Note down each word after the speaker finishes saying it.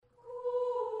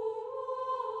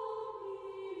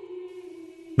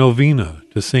Novena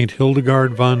to Saint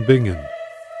Hildegard von Bingen,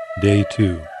 Day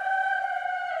 2.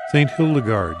 Saint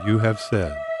Hildegard, you have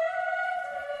said,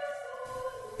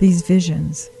 "These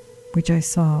visions which I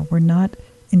saw were not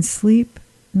in sleep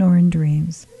nor in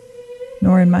dreams,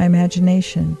 nor in my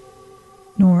imagination,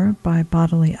 nor by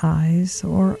bodily eyes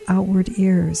or outward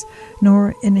ears,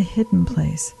 nor in a hidden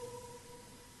place,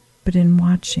 but in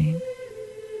watching,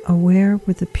 aware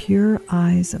with the pure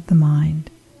eyes of the mind,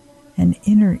 and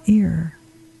inner ear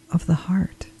of the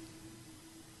heart."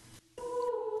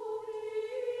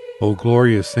 O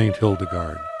glorious Saint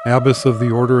Hildegard, Abbess of the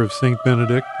Order of Saint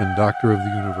Benedict and Doctor of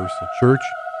the Universal Church,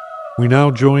 we now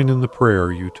join in the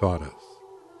prayer you taught us.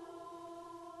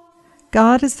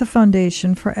 God is the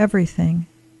foundation for everything.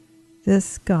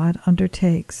 This God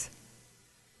undertakes.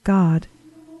 God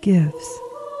gives,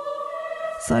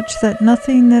 such that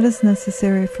nothing that is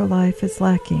necessary for life is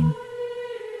lacking.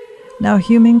 Now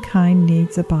humankind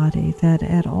needs a body that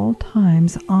at all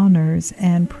times honors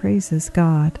and praises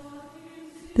God.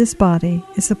 This body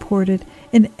is supported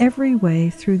in every way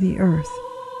through the earth.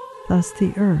 Thus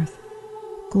the earth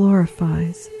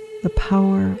glorifies the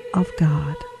power of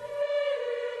God.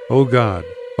 O God,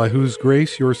 by whose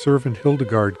grace your servant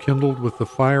Hildegard, kindled with the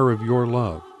fire of your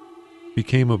love,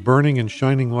 became a burning and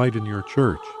shining light in your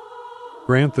church,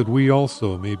 grant that we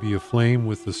also may be aflame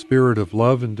with the spirit of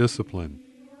love and discipline,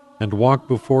 and walk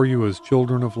before you as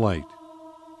children of light,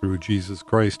 through Jesus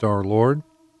Christ our Lord,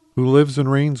 who lives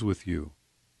and reigns with you,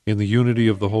 in the unity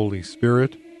of the Holy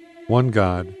Spirit, one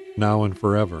God, now and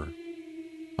forever.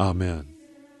 Amen.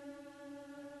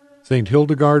 Saint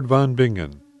Hildegard von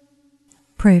Bingen,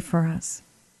 Pray for us.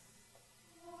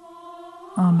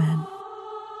 Amen.